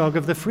synagogue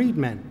of the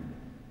freedmen,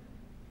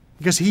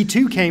 because he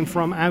too came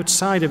from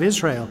outside of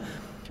Israel.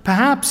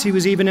 Perhaps he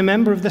was even a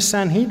member of the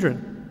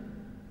Sanhedrin.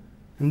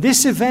 And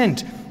this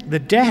event, the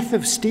death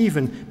of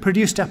Stephen,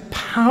 produced a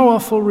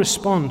powerful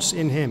response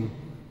in him.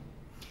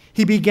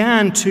 He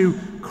began to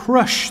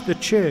crush the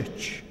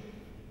church,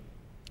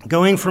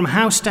 going from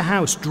house to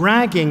house,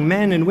 dragging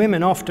men and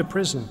women off to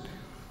prison.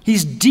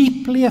 He's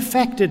deeply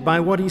affected by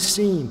what he's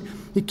seen.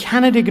 He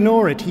cannot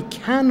ignore it. He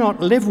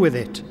cannot live with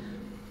it.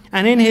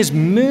 And in his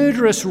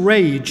murderous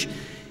rage,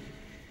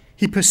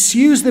 he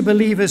pursues the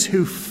believers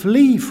who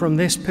flee from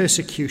this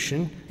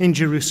persecution in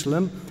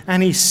Jerusalem,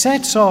 and he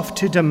sets off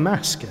to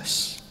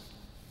Damascus.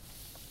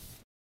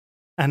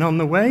 And on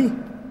the way,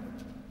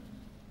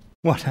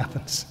 what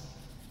happens?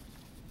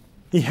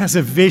 He has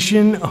a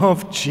vision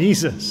of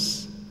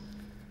Jesus.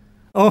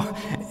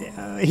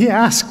 He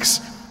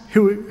asks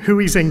who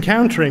he's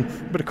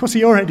encountering, but of course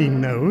he already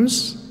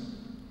knows.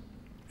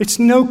 It's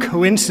no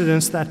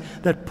coincidence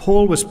that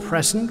Paul was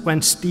present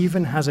when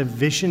Stephen has a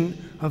vision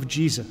of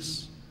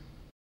Jesus.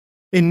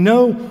 In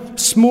no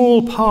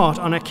small part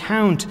on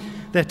account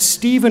that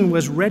Stephen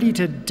was ready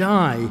to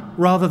die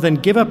rather than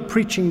give up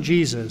preaching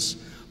Jesus,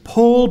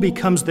 Paul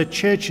becomes the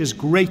church's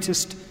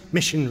greatest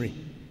missionary.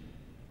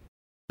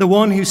 The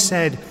one who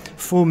said,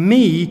 "For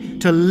me,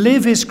 to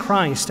live is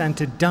Christ and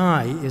to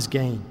die is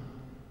gain."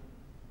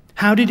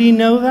 How did he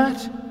know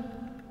that?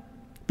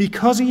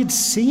 Because he had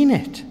seen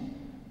it.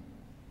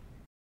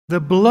 The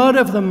blood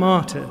of the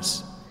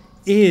martyrs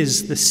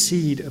is the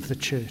seed of the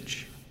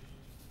church.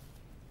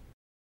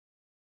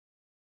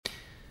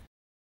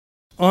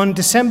 On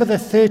December the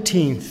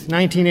 13th,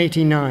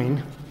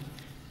 1989,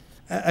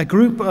 a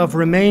group of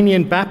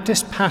Romanian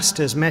Baptist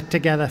pastors met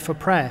together for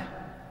prayer.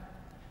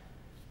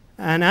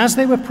 And as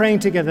they were praying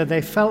together,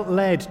 they felt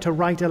led to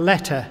write a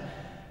letter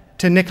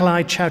to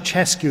Nicolae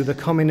Ceausescu, the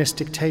communist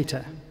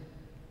dictator.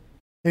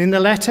 And in the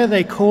letter,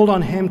 they called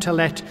on him to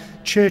let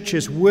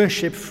churches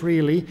worship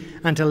freely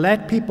and to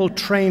let people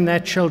train their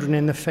children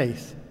in the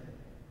faith.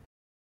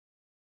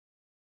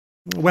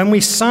 When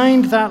we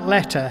signed that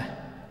letter,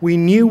 we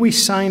knew we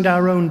signed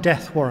our own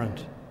death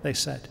warrant, they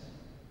said.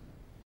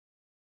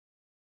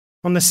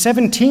 On the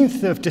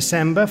 17th of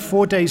December,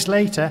 4 days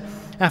later,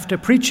 after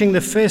preaching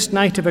the first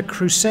night of a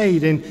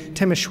crusade in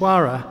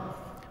Timișoara,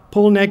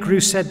 Paul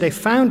Negru said they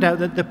found out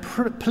that the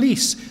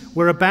police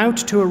were about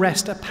to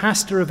arrest a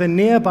pastor of a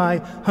nearby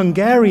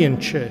Hungarian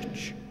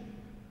church.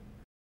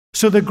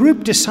 So the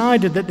group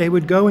decided that they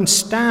would go and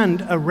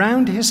stand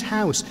around his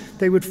house.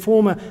 They would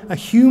form a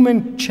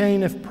human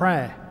chain of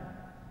prayer.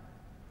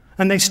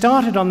 And they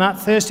started on that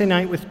Thursday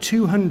night with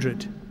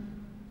 200.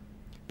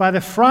 By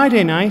the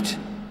Friday night,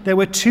 there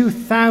were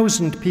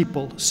 2,000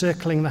 people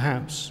circling the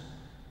house.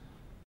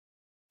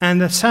 And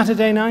the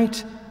Saturday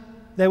night,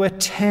 there were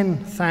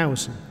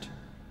 10,000.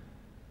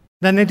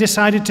 Then they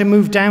decided to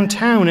move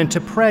downtown and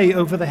to pray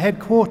over the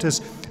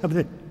headquarters of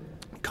the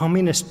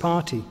Communist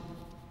Party.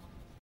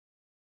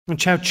 And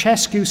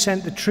Ceausescu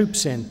sent the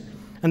troops in,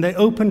 and they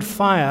opened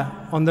fire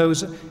on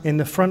those in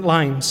the front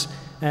lines,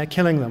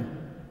 killing them.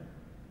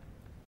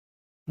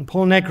 And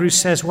Paul Negru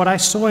says, "What I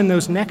saw in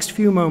those next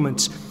few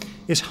moments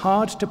is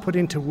hard to put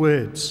into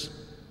words.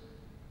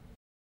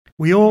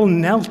 We all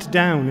knelt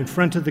down in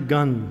front of the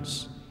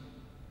guns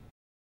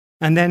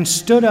and then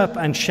stood up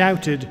and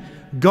shouted,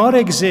 'God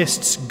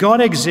exists,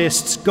 God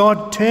exists,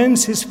 God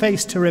turns his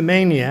face to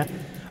Romania,'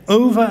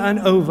 over and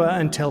over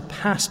until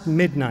past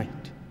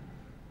midnight.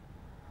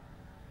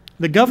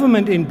 The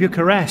government in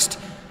Bucharest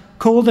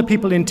called the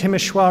people in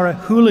Timișoara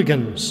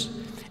hooligans,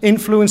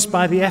 influenced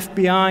by the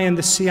FBI and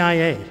the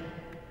CIA.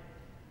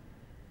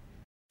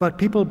 But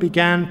people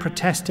began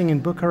protesting in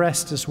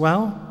Bucharest as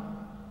well.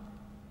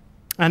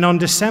 And on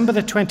December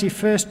the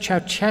 21st,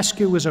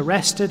 Ceausescu was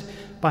arrested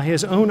by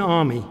his own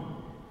army,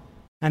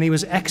 and he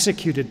was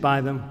executed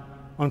by them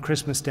on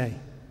Christmas Day.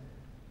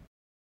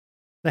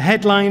 The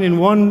headline in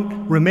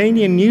one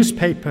Romanian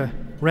newspaper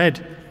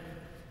read,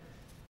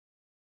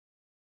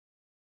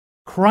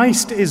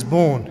 "Christ is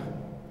born,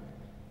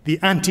 the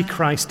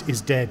Antichrist is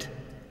dead."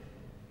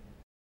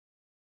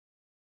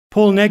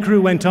 Paul Negru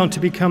went on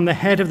to become the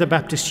head of the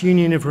Baptist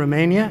Union of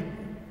Romania,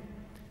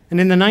 and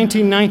in the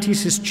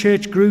 1990s his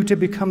church grew to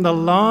become the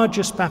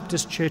largest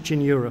Baptist church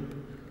in Europe.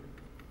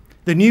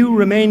 The new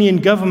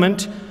Romanian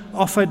government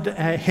offered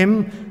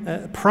him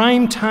a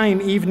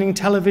prime-time evening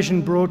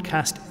television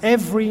broadcast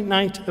every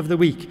night of the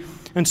week.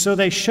 And so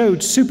they showed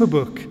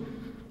Superbook,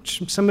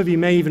 which some of you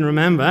may even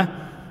remember.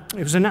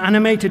 It was an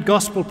animated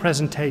gospel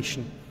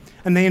presentation.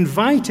 And they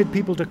invited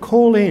people to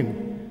call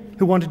in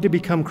who wanted to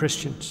become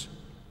Christians.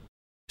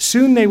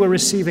 Soon they were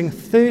receiving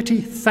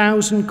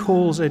 30,000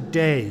 calls a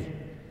day.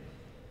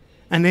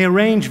 And they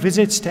arranged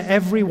visits to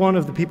every one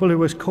of the people who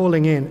was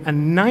calling in.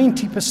 And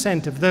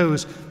 90% of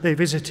those they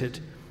visited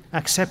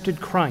accepted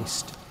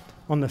Christ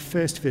on the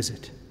first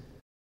visit.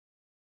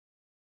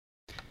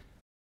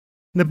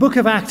 The book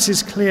of Acts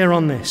is clear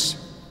on this.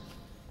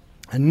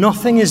 And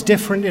nothing is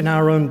different in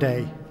our own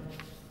day.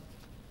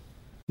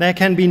 There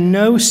can be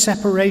no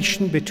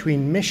separation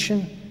between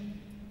mission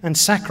and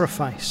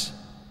sacrifice.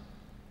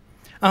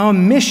 Our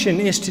mission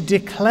is to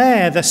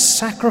declare the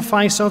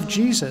sacrifice of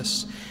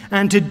Jesus.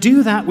 And to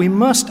do that, we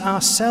must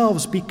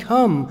ourselves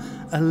become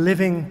a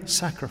living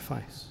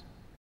sacrifice.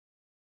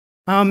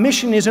 Our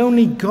mission is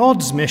only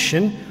God's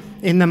mission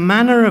in the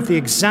manner of the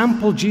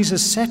example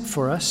Jesus set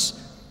for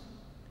us,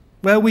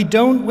 where we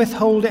don't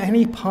withhold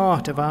any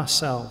part of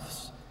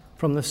ourselves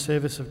from the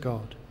service of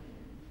God.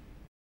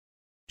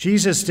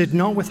 Jesus did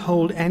not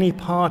withhold any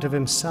part of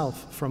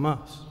himself from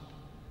us.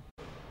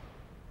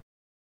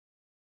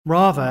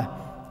 Rather,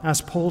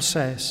 as Paul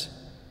says,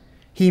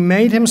 he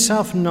made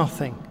himself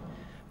nothing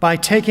by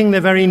taking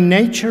the very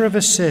nature of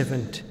a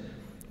servant,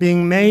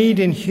 being made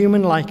in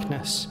human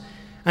likeness,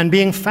 and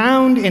being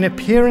found in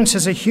appearance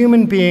as a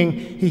human being,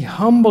 he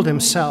humbled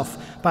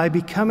himself by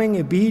becoming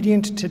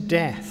obedient to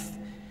death,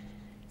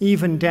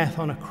 even death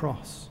on a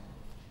cross.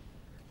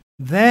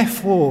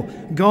 Therefore,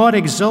 God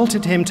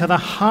exalted him to the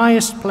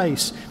highest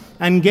place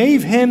and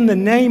gave him the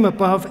name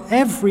above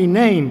every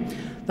name,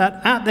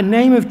 that at the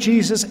name of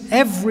Jesus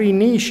every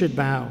knee should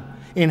bow,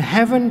 in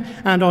heaven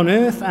and on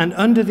earth and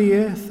under the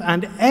earth,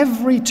 and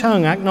every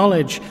tongue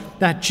acknowledge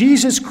that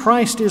Jesus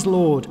Christ is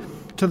Lord,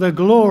 to the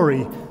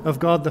glory of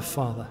God the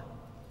Father.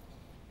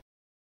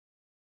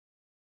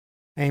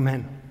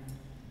 Amen.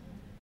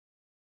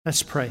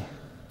 Let's pray.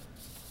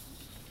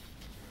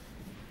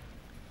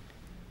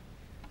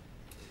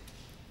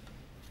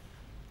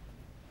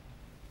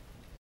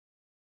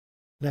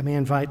 Let me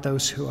invite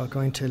those who are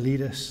going to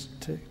lead us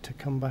to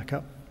come back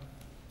up.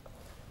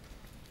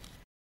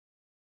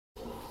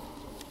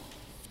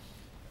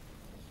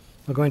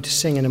 We're going to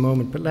sing in a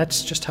moment, but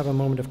let's just have a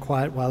moment of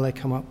quiet while they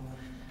come up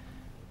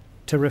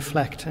to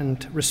reflect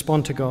and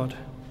respond to God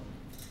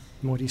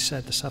and what he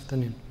said this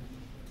afternoon.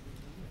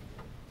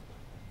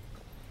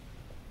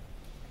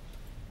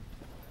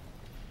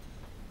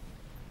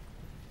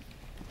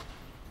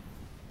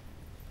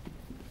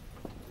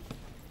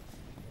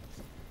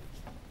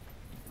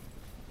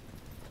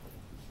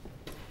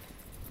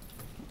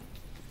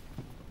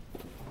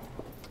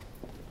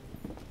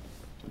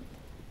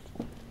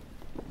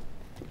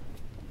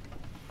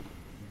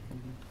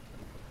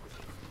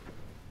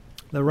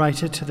 The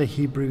writer to the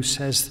Hebrews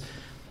says,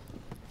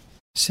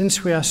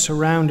 "Since we are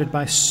surrounded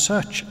by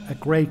such a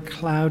great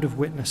cloud of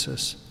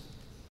witnesses,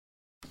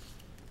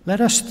 let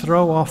us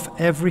throw off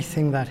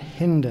everything that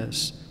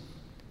hinders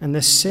and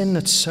the sin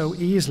that so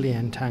easily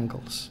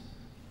entangles.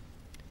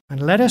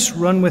 And let us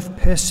run with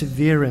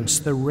perseverance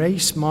the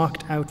race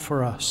marked out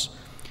for us,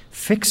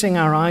 fixing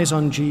our eyes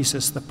on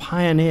Jesus, the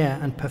pioneer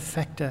and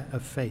perfecter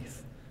of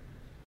faith.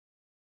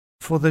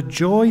 For the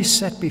joy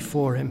set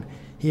before him,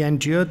 he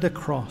endured the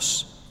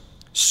cross,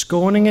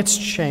 scorning its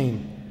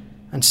shame,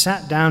 and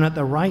sat down at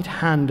the right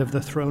hand of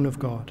the throne of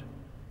God.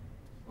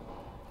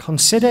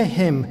 Consider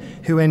him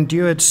who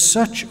endured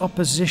such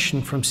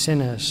opposition from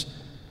sinners,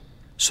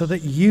 so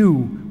that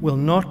you will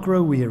not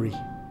grow weary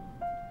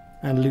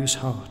and lose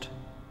heart."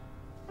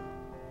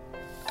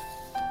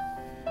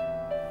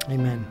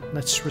 Amen.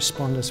 Let's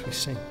respond as we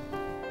sing.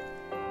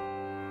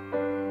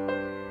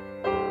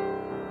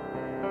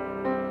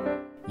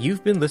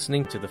 You've been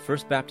listening to the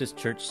First Baptist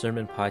Church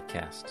Sermon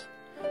Podcast.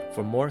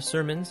 For more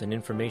sermons and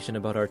information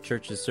about our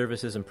church's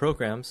services and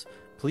programs,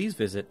 please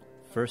visit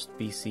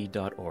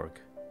firstbc.org.